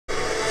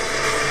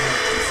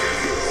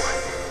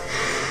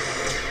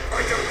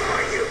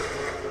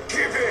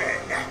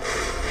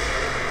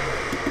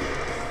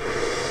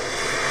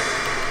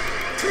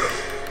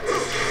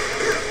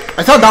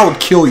I thought that would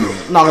kill you,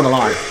 not gonna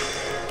lie.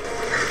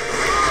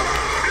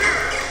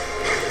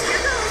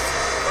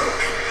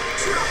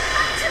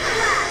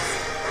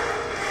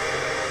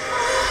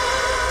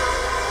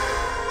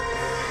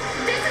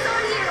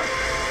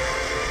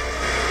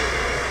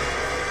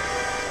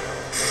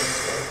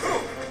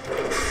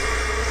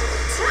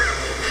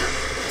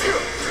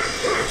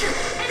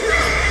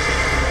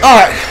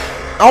 Alright,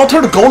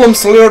 Alter the Golem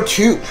Slayer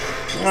 2.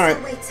 Alright.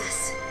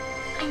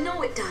 I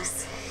know it does.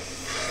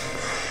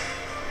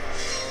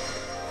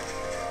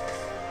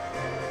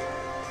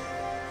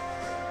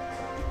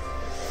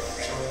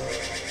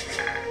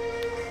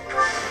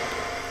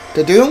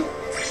 The Doom?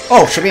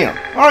 Oh, Shamir.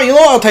 Alright, you know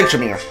what? I'll take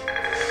Shamir.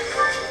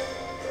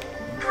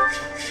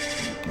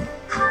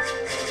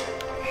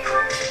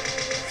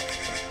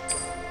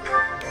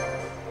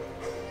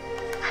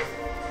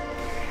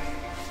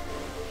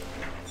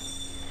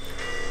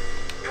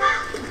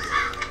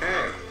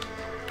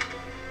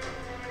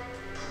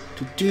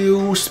 To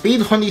do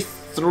speed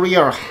 23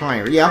 or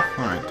higher. Yeah,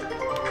 alright.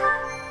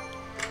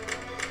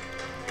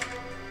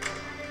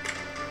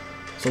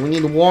 So we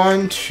need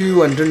 1,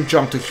 2, and then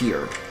jump to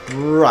here.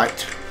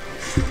 Right.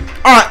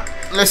 Alright,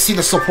 let's see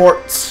the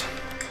supports.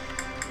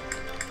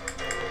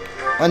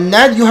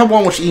 Ned, you have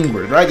one with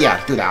Ingrid, right?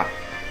 Yeah, do that.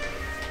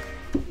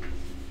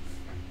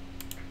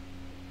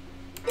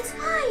 It's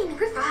fine,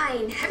 we're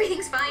fine.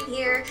 Everything's fine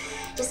here.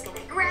 Just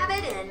gonna grab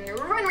it and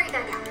run right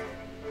back out.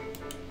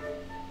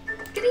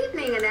 Good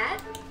evening,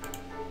 Annette.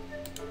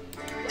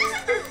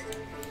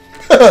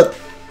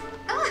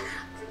 Oh,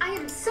 I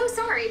am so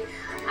sorry.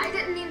 I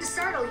didn't mean to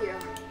startle you.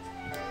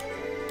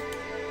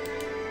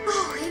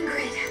 Oh,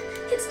 Ingrid,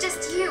 it's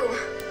just you.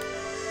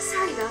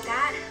 Sorry about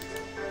that.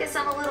 Guess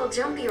I'm a little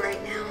jumpy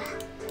right now.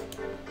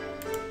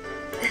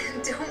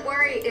 Don't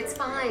worry, it's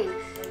fine.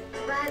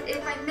 But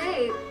if I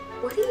may,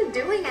 what are you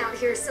doing out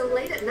here so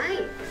late at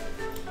night?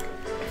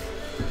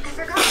 I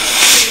forgot to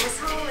in this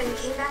hall and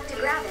came back to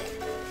grab it.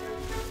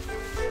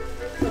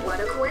 What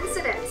a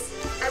coincidence.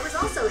 I was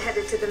also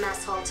headed to the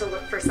mess hall to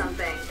look for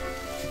something.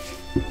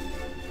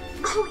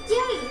 Oh,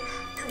 yay!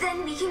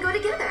 Then we can go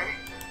together.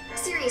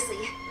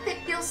 Seriously,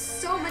 it feels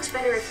so much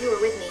better if you were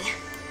with me.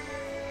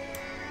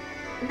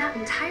 Not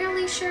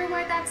entirely sure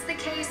why that's the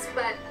case,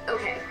 but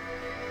okay.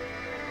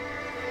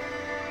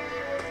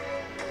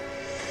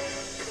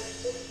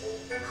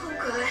 Oh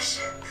gosh,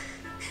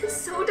 it's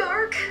so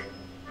dark.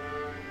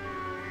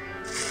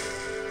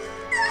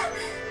 What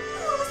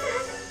was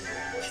that?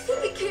 I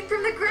think it came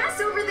from the grass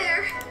over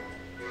there.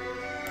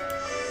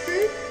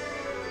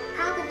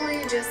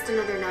 Probably just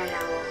another night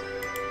owl.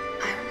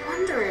 I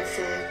wonder if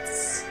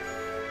it's...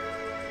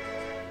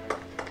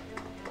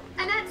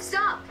 Annette,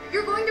 stop!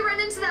 You're going to run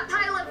into that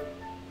pile of...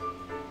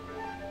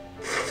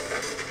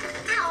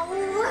 Ow!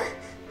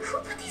 Who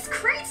put these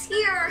crates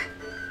here?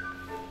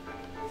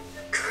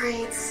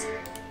 Crates.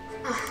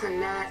 Oh,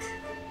 Annette.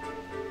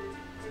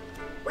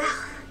 Well,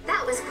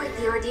 that was quite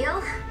the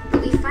ordeal,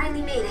 but we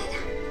finally made it.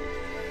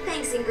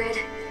 Thanks, Ingrid.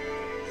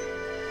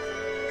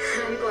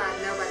 I'm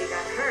glad nobody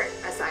got hurt,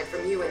 aside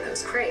from you and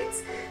those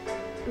crates.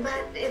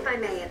 But if I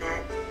may,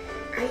 Annette,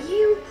 are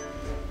you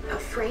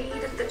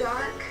afraid of the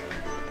dark?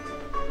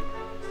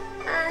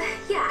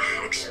 Yeah,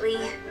 actually.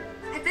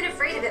 I've been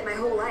afraid of it my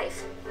whole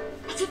life.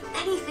 I do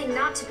anything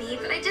not to be,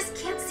 but I just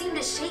can't seem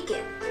to shake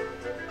it.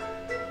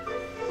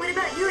 What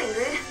about you,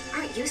 Ingrid?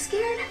 Aren't you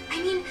scared?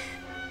 I mean,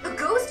 a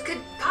ghost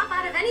could pop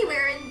out of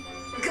anywhere and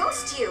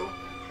ghost you.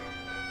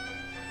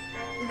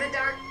 The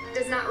dark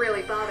does not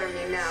really bother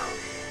me, no.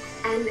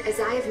 And as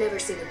I have never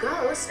seen a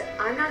ghost,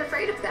 I'm not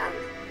afraid of them.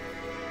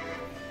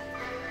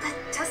 But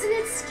doesn't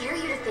it scare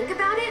you to think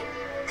about it?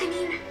 I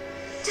mean,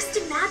 just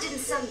imagine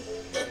some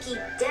icky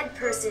dead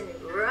person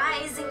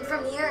rising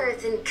from the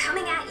earth and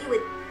coming at you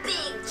with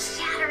big,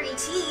 chattery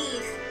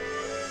teeth.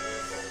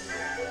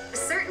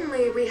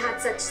 Certainly we had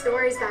such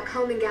stories back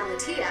home in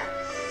Galatea.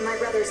 My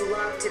brothers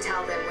loved to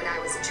tell them when I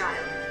was a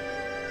child.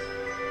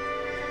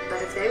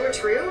 But if they were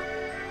true,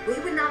 we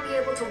would not be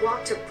able to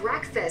walk to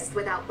breakfast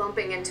without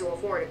bumping into a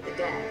horde of the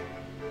dead.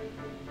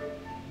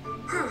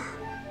 Huh.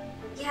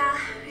 Yeah,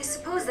 I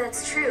suppose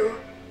that's true.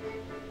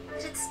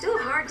 But it's still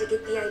hard to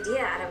get the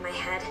idea out of my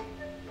head.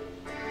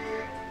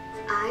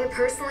 I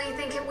personally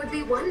think it would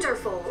be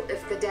wonderful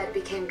if the dead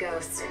became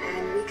ghosts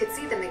and we could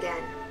see them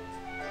again.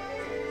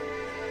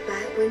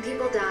 But when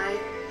people die,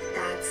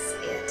 that's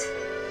it.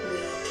 We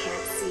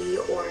can't see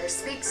or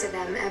speak to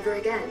them ever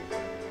again.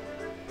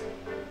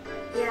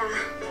 Yeah,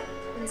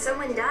 when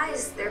someone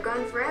dies, they're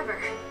gone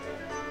forever.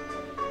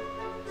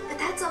 But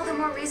that's all the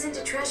more reason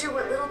to treasure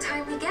what little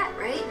time we get,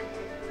 right?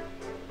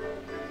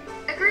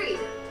 Agreed.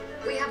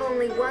 We have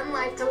only one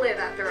life to live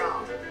after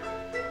all.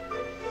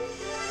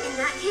 In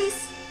that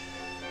case,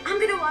 I'm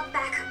gonna walk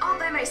back all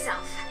by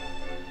myself.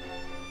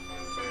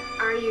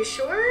 Are you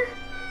sure?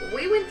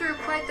 We went through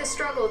quite the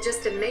struggle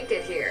just to make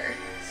it here.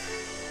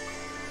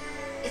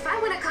 If I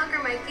want to conquer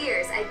my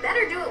fears, I'd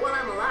better do it while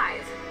I'm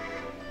alive.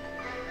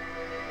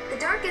 The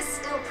dark is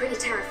still pretty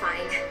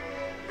terrifying,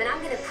 but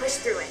I'm gonna push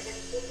through it.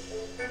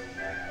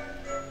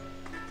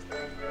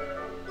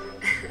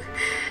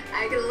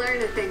 I could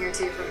learn a thing or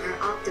two from her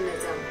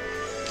optimism.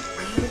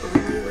 We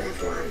only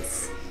live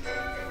once.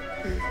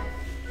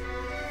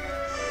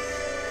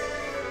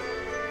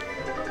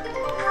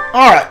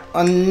 Alright,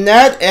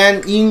 Annette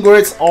and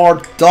Ingrid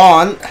are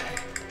done.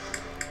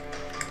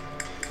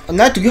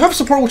 Annette, do you have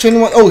support with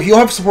anyone? Oh, you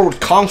have support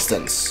with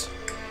Constance.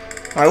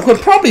 Alright, we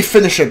could probably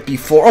finish it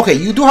before. Okay,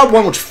 you do have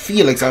one with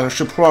Felix I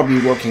should probably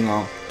be working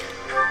on.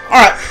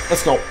 Alright,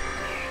 let's go.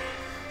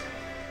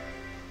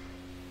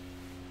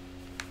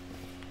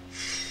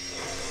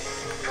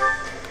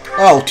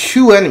 Oh,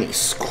 2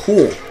 enemies.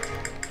 Cool.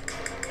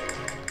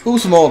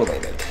 Who's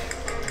motivated?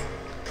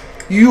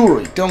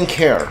 Yuri, don't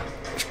care.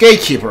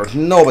 Gatekeeper,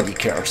 nobody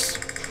cares.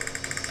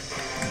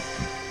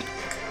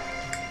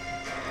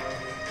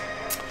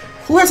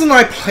 Who hasn't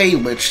I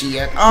played with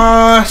yet?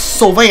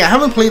 Sylvain. I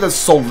haven't played as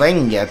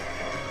Sylvain yet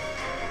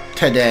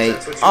today.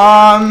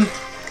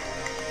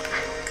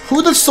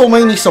 Who does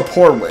Sylvain need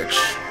support with?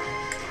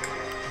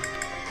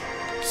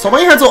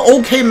 Sylvain has an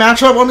okay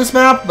matchup on this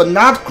map, but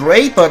not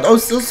great, but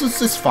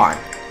it's fine.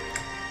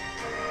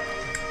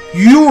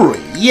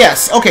 Yuri,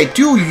 yes. Okay,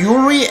 do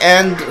Yuri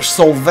and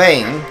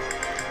Sylvain.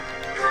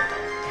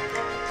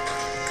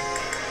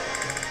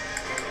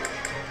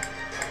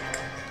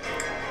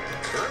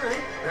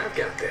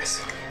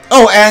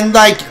 Oh, and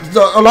like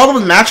a lot of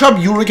the matchup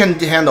Yuri can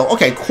handle.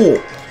 Okay,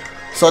 cool.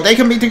 So they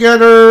can be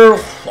together.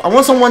 I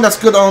want someone that's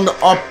good on the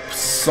upper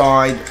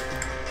side.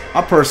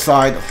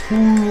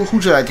 Who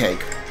should I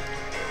take?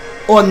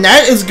 Oh,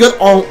 Annette is good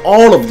on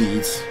all of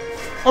these.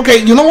 Okay,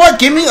 you know what?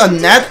 Give me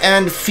Annette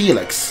and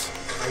Felix.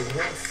 I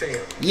won't fail.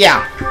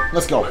 Yeah,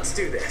 let's go. Let's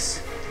do this.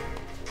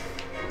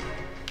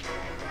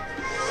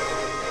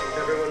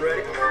 Everyone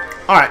ready?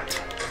 All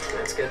right.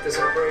 Let's get this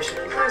operation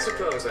in. I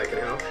suppose I can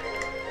help.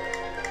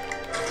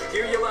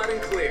 Hear you loud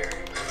and clear.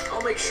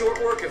 I'll make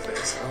short work of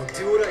this. I'll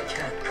do what I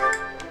can.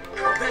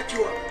 I'll back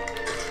you up.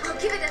 I'll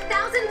give it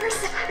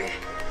 1000%.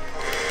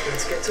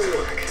 Let's get to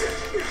work.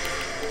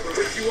 We're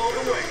with you all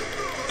the way.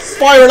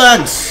 Fire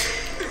lance!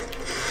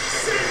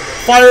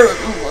 Fire...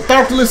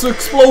 Darkness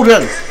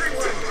explosion!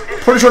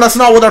 Pretty sure that's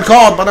not what they're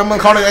called, but I'm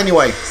gonna call it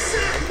anyway. I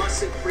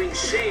mustn't bring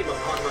shame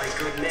upon my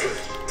good name.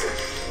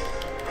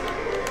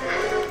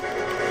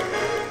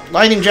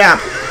 Lightning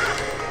jab.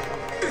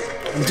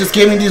 I'm just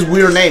giving these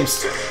weird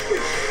names.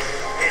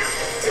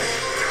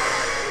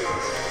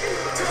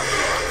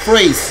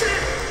 Freeze.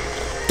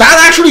 That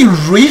actually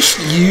reached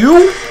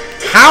you?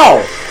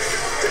 How?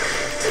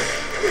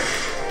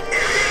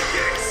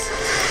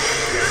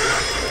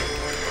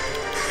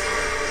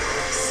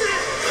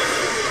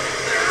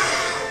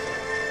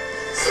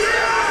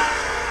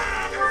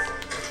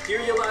 Hear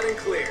you loud and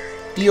clear.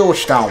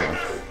 Down.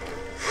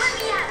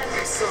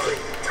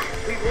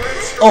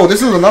 Oh,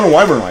 this is another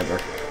Wyvern Rider.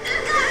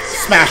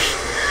 Smash.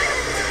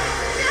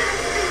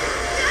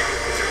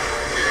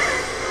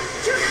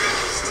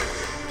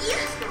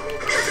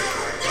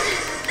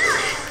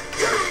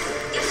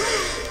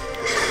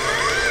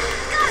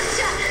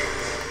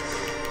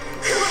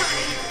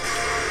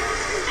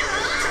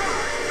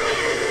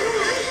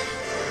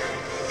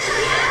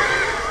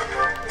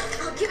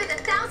 I'll give it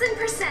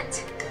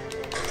 1000%.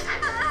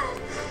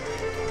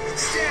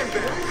 Stand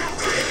back.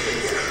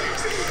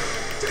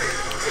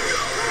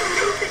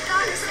 The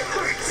goddess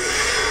supports.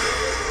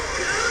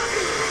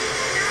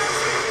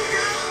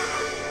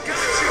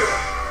 Gotcha.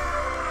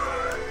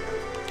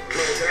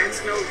 No dance,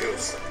 no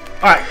use.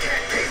 Alright.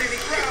 Can't gain any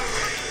ground.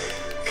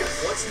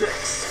 What's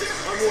next?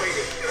 I'm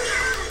waiting.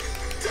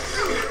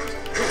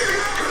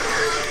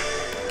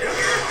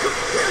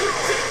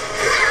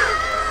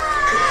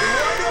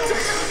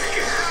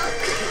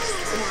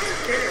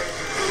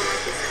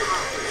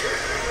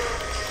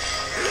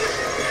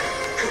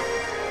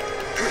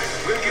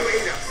 Will you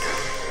aid us?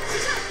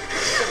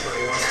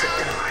 Somebody wants to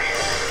die.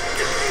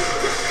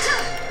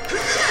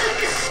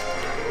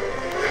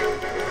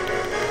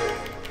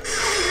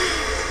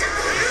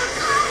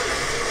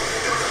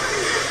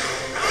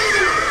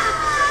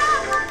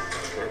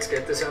 Let's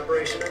get this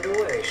operation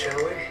underway, shall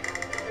we?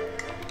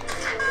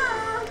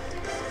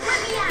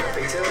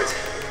 Nothing to it.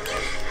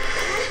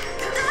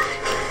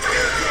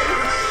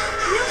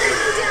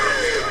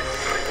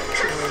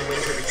 Knowing when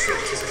to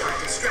retreat is a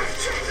practice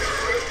strategy.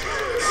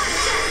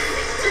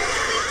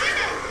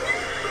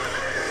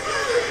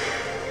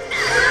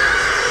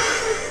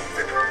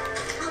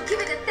 I'll give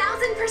it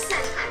 1000%.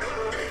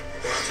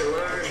 Want to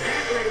learn?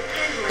 Let it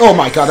end. Oh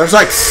my god, there's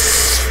like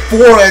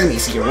 4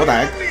 enemies here. What the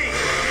heck?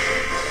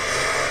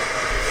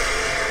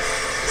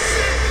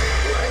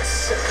 Let's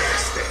set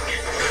this thing.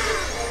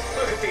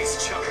 Look at these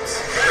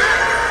chumps.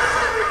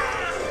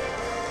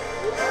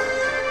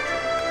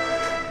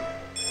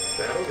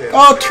 That'll do.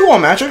 Oh, 2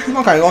 on magic.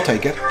 Okay, I'll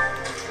take it.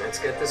 Let's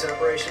get this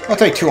operation. I'll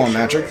take 2 on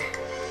underway, magic.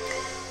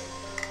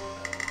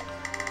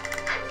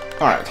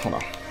 shall Alright, hold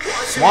on. we?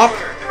 Swap.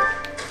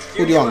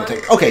 Who do you want to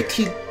take? Okay,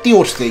 deal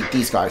with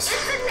these guys.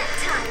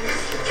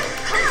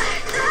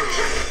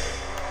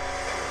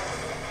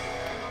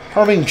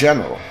 Harving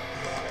General.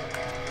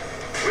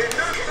 We're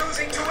not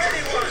losing to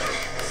anyone.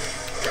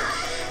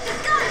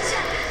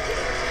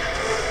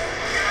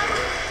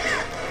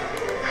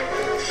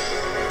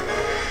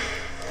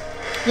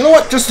 You know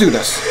what? Just do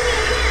this.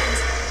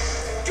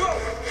 Go now.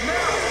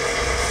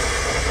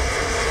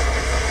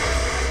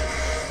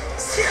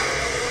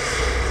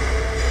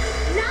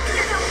 Not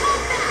gonna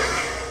hold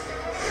back.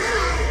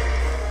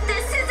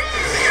 This is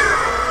it.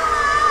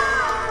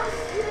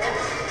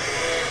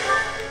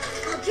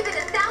 I'll give it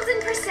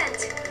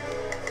 1,000%.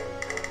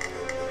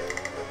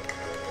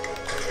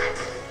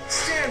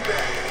 Stand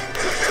back.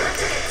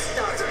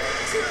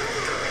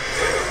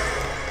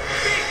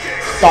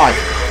 Die.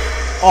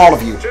 All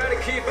of you. Try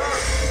to keep up.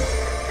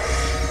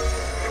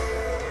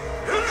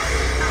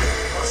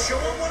 I'll show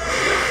them what I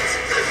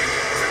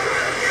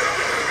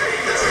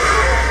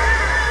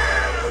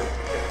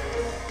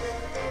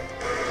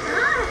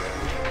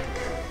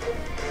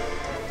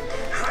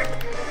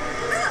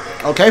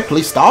got. Okay,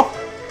 please stop.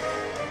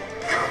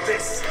 Got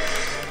this.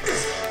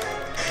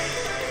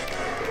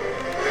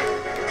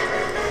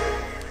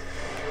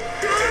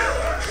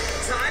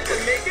 Time to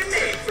make a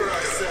name for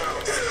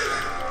ourselves.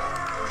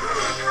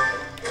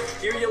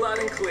 Hear you loud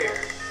and clear.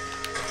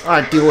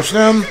 Alright, deal with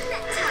them.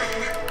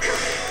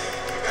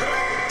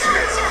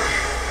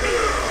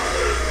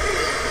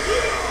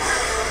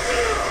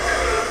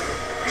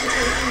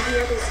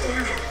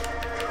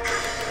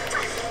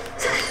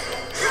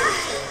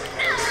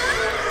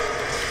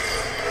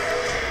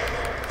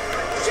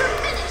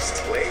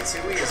 Way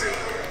too easy.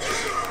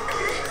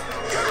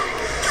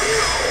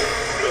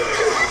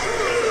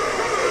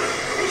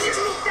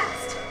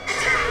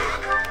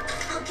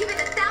 I'll give it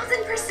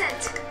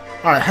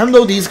 1,000%. Alright,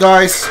 handle these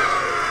guys.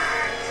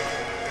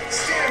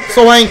 Stand back.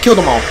 So I ain't killed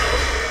them all.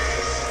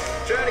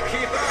 Try to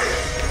keep up.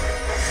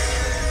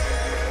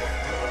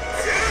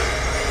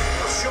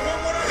 I'll show them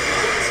what I got.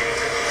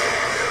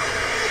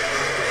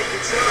 Okay,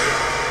 good job.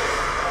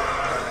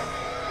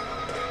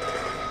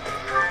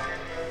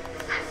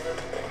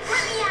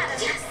 Let me at him.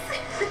 Yes!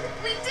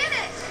 We did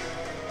it!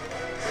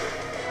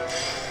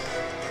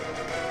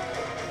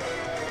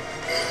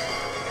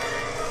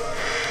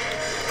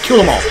 Kill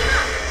them all.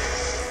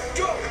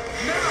 Go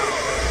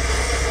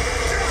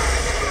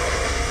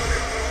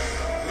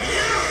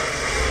now.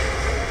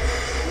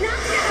 Not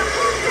gonna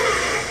hold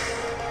back!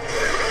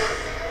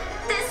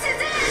 This is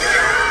it!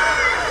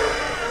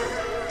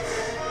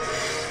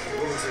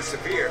 Wounds are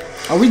severe.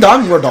 Are we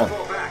done? We're done.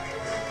 Fall back.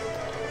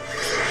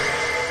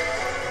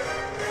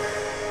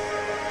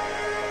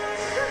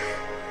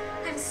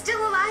 I'm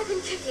still alive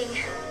and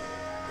kicking.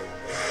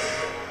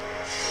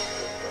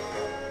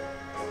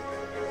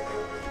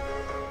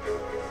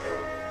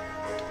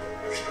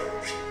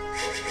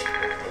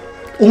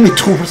 Only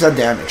 2%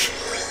 damage.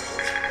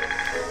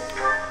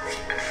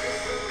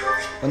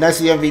 And that's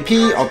the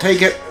MVP. I'll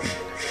take it.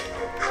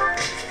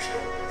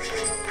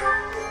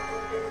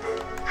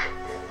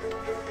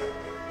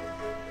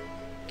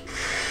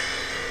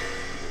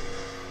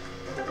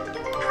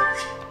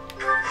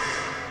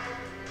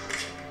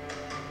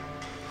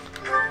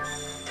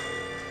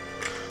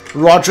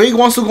 Rodrigue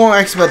wants to go on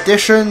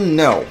expedition?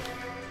 No.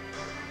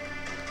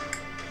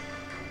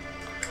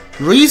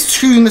 Raise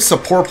 2 unit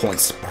support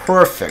points.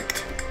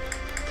 Perfect.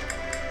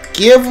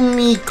 Give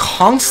me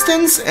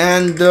Constance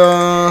and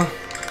no.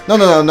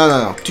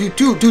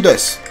 Do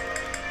this.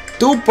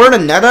 Do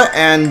Bernadetta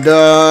and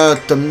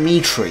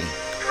Dimitri.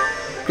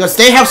 Because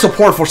they have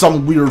support for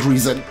some weird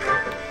reason.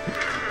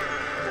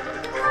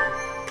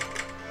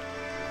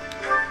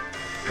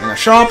 In a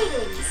shop.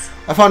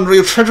 I found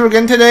real treasure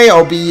again today.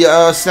 I'll be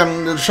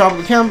sending to the shop of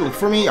the camp. Look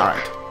for me.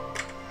 Alright.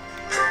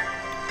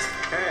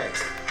 Hey.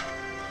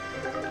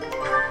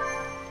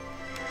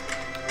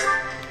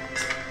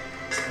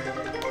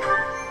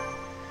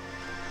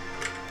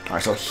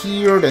 Alright, so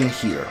here, then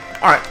here.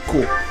 Alright,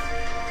 cool.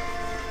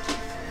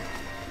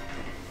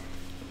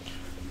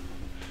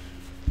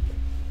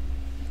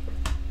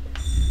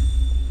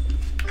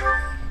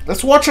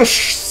 Let's watch a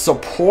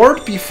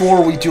support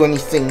before we do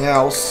anything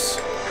else.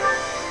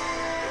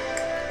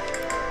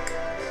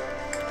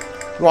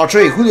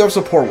 Rodrigue, who do you have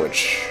support with?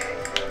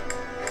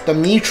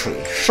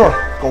 Dimitri. Sure,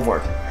 go for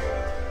it.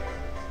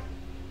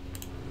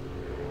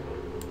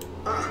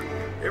 Ah,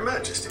 Your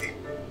Majesty.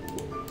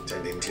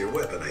 Tending to your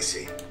weapon, I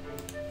see.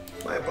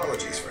 My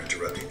apologies for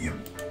interrupting you.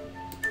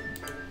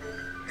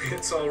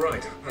 It's all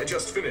right. I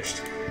just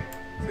finished.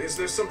 Is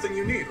there something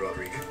you need,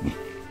 Rodrigue?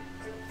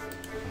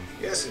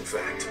 Yes, in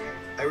fact.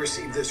 I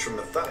received this from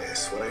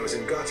Matthias when I was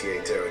in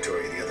Gautier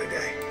territory the other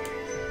day.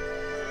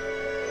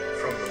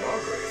 From the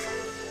Margrave?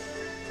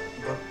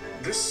 But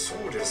this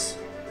sword is...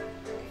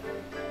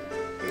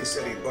 He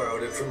said he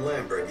borrowed it from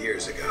Lambert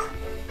years ago,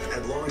 and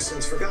had long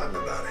since forgotten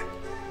about it.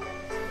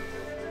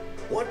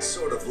 What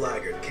sort of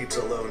laggard keeps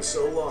a loan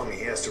so long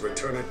he has to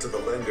return it to the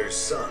lender's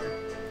son?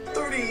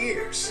 30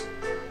 years!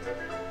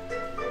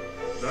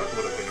 That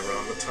would have been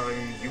around the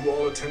time you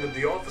all attended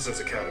the Officers'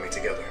 Academy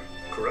together,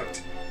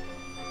 correct?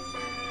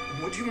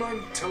 Would you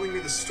mind telling me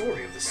the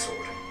story of this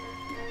sword?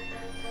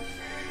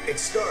 It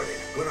started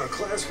when our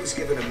class was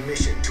given a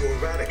mission to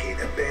eradicate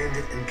a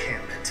bandit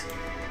encampment.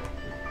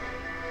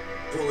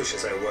 Foolish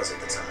as I was at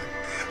the time,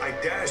 I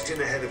dashed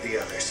in ahead of the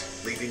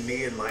others, leaving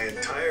me and my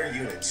entire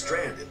unit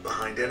stranded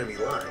behind enemy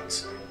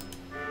lines.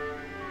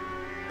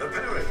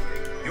 apparently,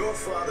 your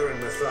father and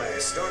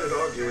Matthias started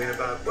arguing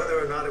about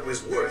whether or not it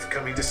was worth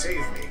coming to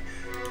save me.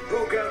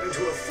 Broke out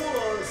into a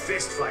full-on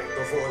fist fight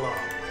before long.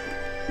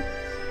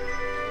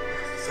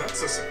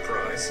 That's a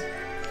surprise.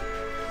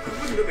 I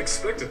wouldn't have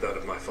expected that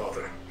of my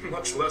father,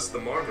 much less the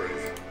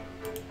Margrave.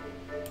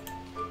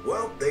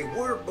 Well, they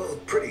were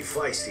both pretty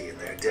feisty in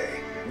their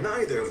day.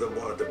 Neither of them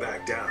wanted to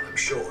back down, I'm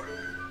sure.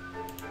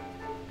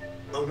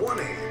 On one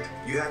hand,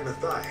 you had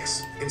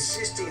Matthias,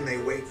 insisting they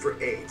wait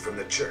for aid from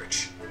the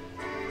church.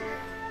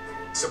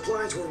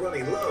 Supplies were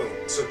running low,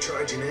 so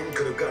charging in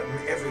could have gotten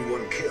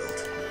everyone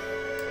killed.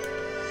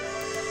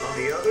 On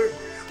the other,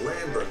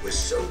 Lambert was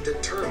so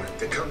determined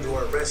to come to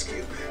our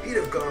rescue, he'd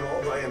have gone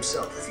all by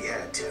himself if he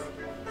had to.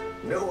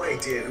 No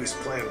idea whose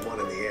plan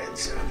won in the end,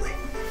 sadly.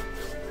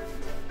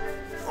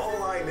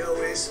 All I know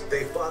is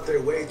they fought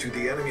their way through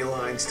the enemy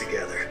lines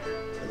together.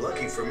 And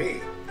lucky for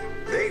me,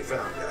 they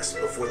found us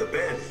before the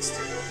bandits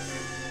did.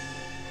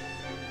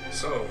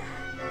 So,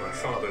 my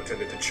father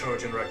tended to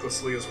charge in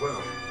recklessly as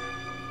well.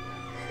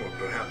 Or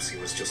perhaps he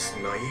was just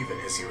naive in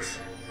his youth.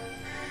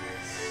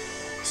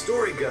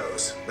 Story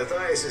goes,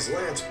 Matthias's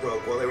lance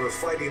broke while they were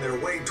fighting their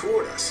way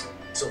toward us,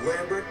 so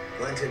Lambert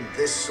lent him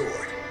this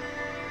sword.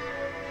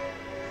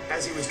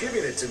 As he was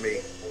giving it to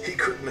me, he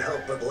couldn't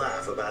help but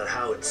laugh about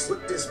how it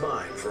slipped his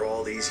mind for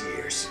all these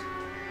years.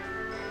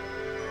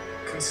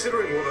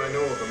 Considering what I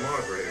know of the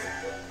Margrave,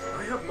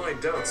 I have my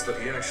doubts that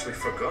he actually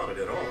forgot it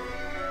at all.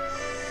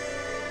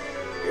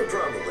 You're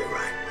probably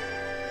right.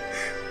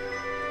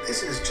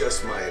 This is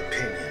just my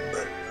opinion,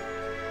 but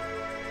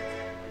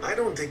I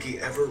don't think he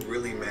ever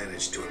really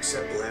managed to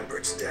accept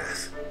Lambert's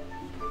death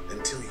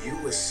until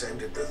you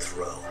ascended the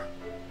throne.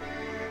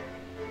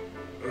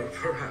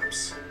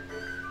 Perhaps.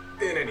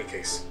 In any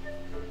case,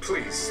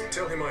 please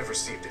tell him I've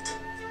received it.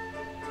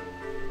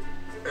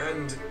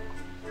 And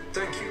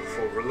thank you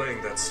for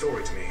relaying that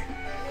story to me.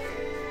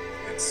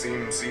 It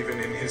seems even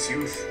in his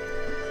youth,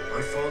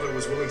 my father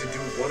was willing to do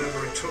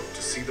whatever it took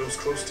to see those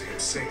close to him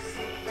safe.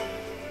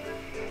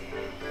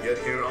 Yet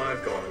here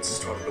I've gone and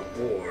started a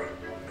war,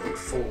 knowing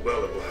full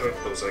well it will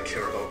hurt those I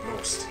care about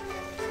most.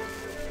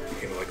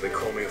 He'd likely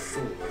call me a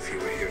fool if he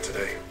were here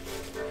today.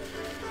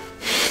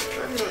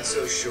 I'm not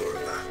so sure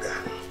about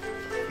that.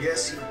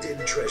 Yes, he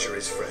did treasure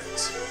his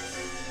friends.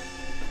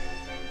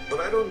 But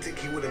I don't think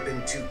he would have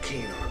been too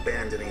keen on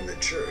abandoning the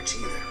church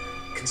either,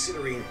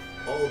 considering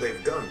all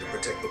they've done to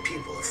protect the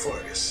people of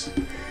Fargus.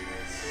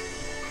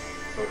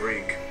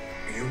 Auric,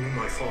 you knew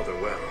my father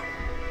well.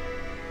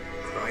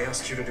 Could I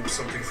ask you to do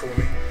something for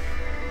me?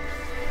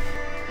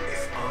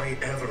 If I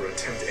ever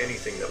attempt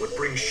anything that would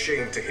bring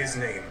shame to his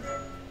name,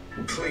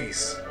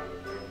 please.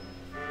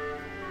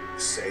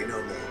 Say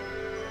no more.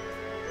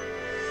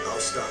 I'll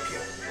stop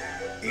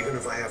you, even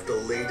if I have to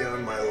lay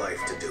down my life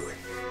to do it.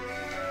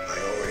 I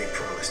already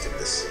promised him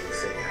the same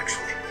thing,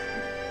 actually.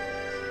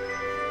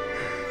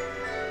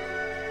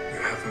 You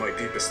have my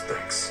deepest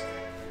thanks.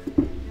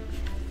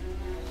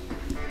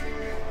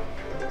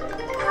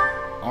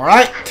 All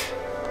right.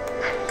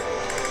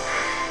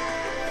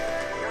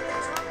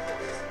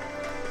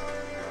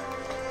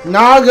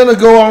 Now I'm gonna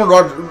go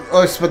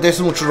on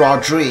expedition with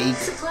Rodrigue.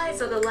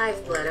 Supplies are the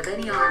lifeblood of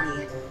any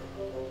army.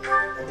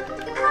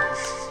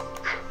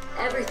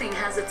 Everything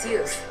has its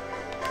use.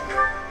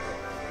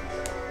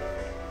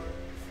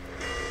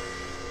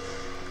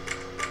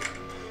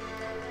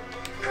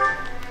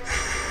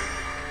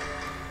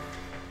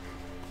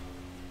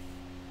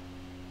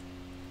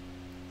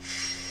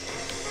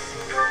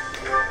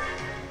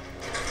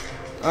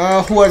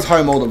 Who has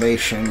high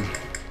motivation?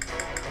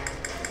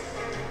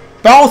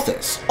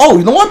 Balthus. Oh,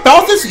 you know what,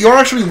 Balthus? You're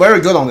actually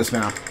very good on this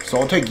map, so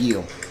I'll take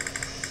you.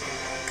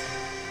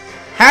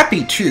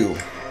 Happy too.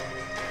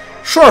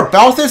 Sure,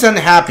 Balthus and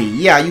Happy.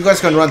 Yeah, you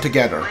guys can run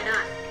together. Why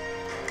not?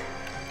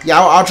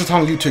 Yeah, I'll just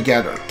hang you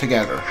together.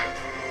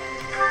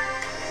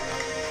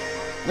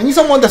 I need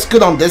someone that's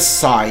good on this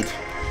side.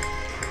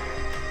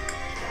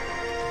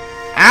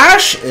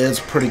 Ash is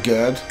pretty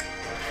good.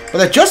 But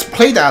I just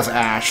played as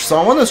Ash, so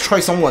I want to try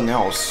someone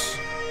else.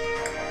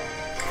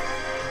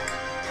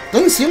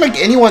 Doesn't seem like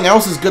anyone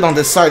else is good on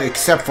this side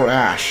except for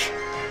Ash.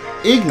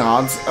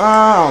 Ignatz?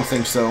 I don't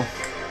think so.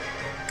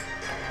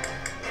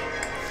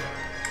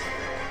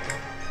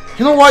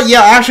 You know what?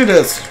 Yeah, Ash it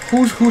is.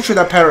 Who should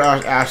I pair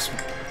Ash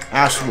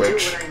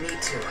with?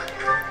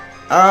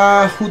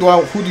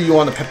 Who do you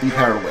want to be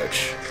paired with?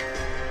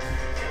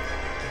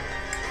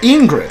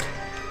 Ingrid.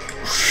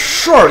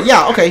 Sure,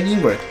 yeah, okay,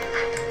 Ingrid.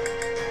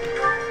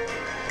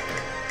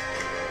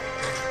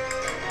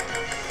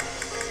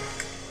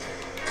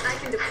 I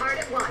can depart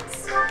at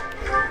once.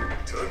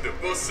 Time to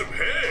bust some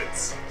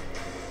heads.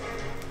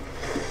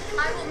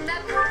 I will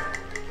never...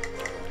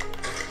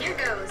 Here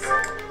goes. I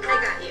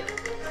got you.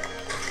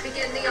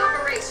 Begin the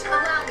operation.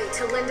 Allow me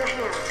to lend a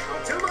hand.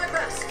 I'll do my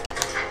best.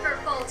 Never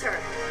falter.